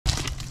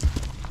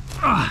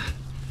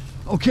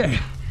Okay,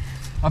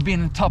 I've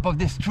been on top of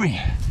this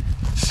tree,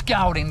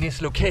 scouting this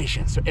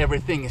location so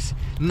everything is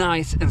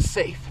nice and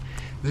safe.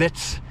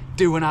 Let's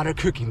do another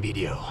cooking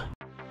video.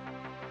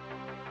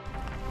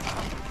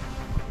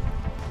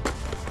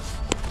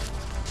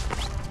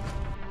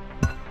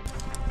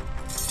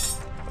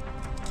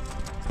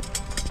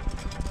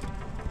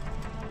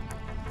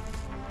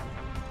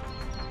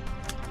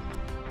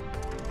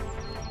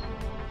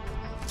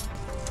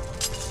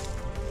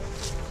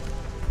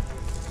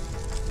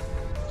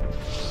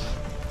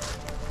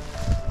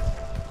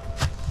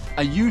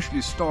 I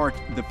usually start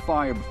the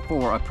fire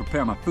before I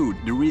prepare my food.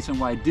 The reason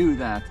why I do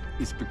that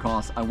is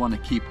because I want to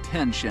keep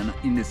tension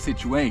in this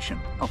situation.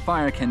 A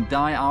fire can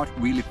die out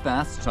really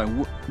fast, so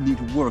I need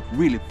to work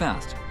really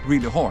fast,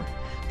 really hard.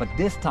 But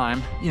this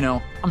time, you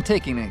know, I'm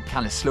taking a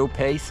kind of slow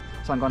pace,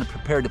 so I'm going to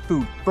prepare the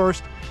food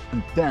first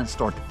and then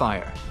start the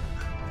fire.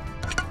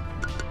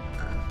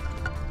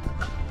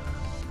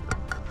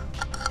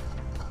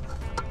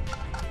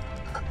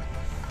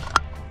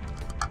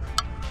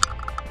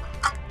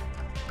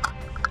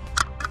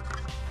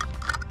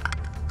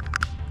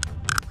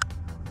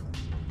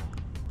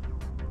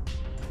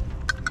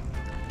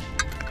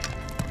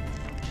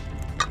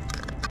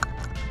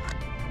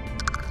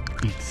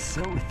 It's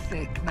so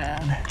thick,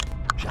 man.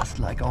 Just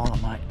like all of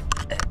my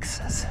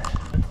exes.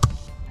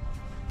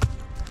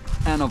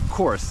 And of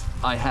course,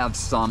 I have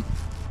some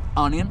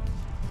onion,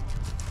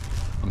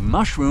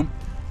 mushroom,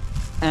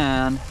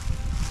 and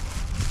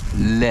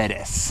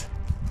lettuce.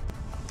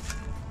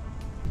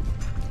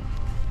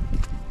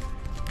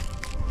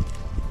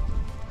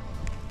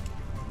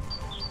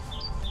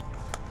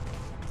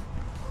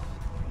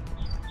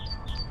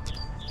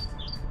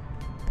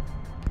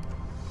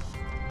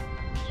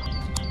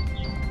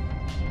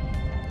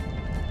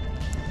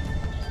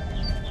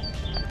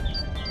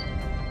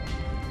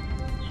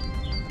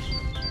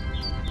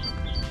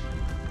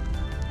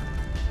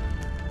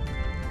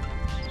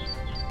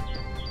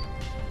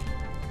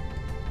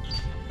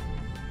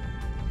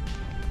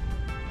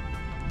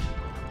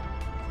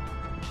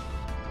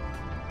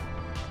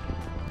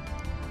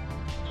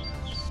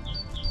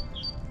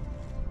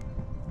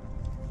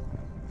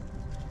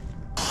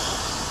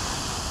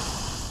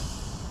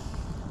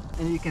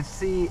 And you can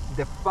see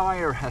the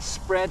fire has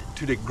spread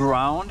to the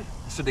ground.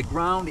 So the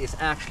ground is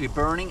actually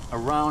burning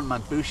around my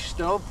bush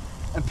stove.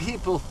 And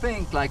people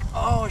think like,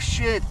 oh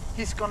shit,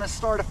 he's gonna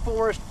start a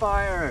forest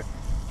fire.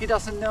 He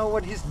doesn't know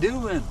what he's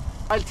doing.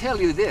 I'll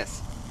tell you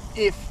this,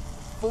 if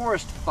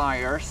forest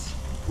fires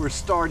were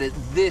started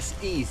this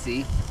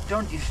easy,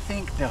 don't you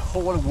think the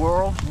whole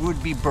world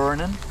would be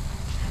burning?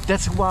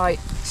 That's why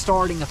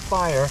starting a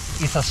fire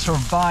is a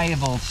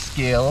survival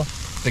skill,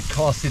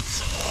 because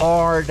it's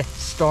hard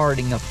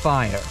starting a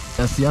fire.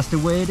 That's just the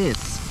way it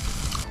is.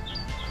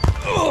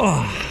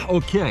 Oh,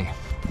 okay,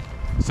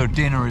 so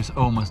dinner is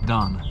almost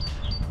done.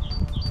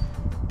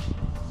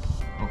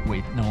 Oh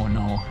wait, no,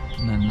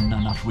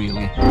 not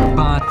really.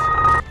 But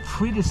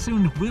pretty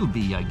soon it will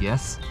be, I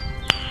guess.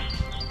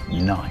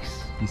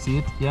 Nice. You see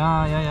it?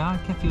 Yeah, I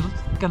can feel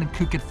it. Gonna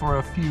cook it for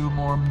a few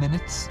more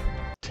minutes.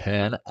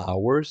 10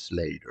 hours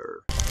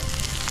later.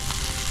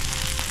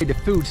 The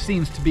food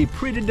seems to be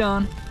pretty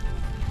done.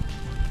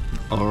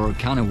 Or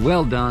kind of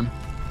well done.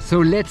 So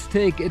let's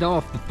take it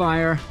off the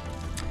fire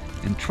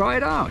and try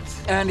it out.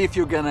 And if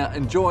you're gonna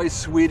enjoy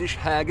Swedish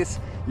haggis,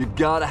 you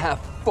gotta have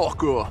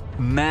Focko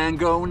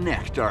mango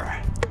nectar.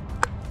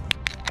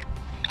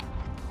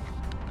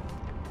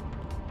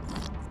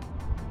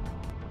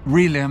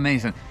 Really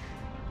amazing.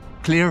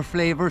 Clear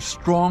flavor,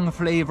 strong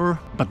flavor,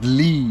 but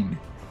lean.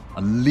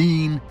 A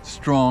lean,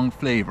 strong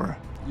flavor.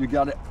 You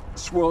gotta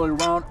swirl it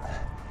around,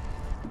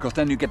 because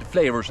then you get the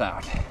flavors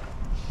out.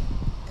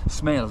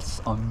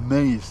 Smells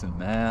amazing,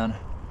 man.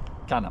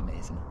 Kind of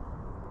amazing.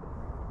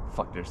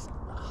 Fuck, there's...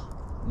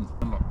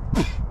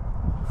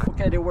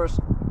 Okay, there was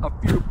a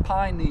few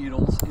pine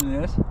needles in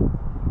it.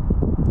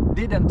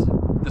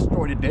 Didn't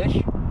destroy the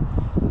dish.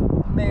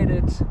 Made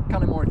it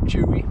kind of more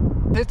chewy.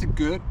 It's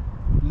good,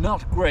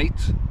 not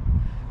great,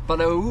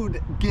 but I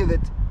would give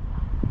it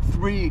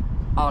 3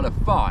 out of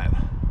 5.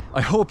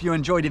 I hope you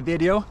enjoyed the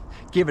video.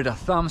 Give it a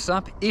thumbs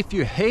up if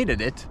you hated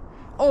it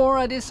or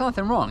I did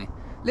something wrong.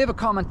 Leave a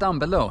comment down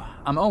below.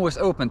 I'm always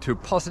open to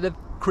positive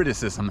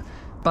criticism.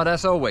 But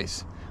as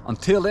always,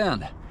 until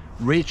then,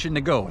 reaching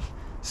the goal.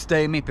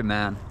 Stay Mippie,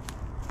 man.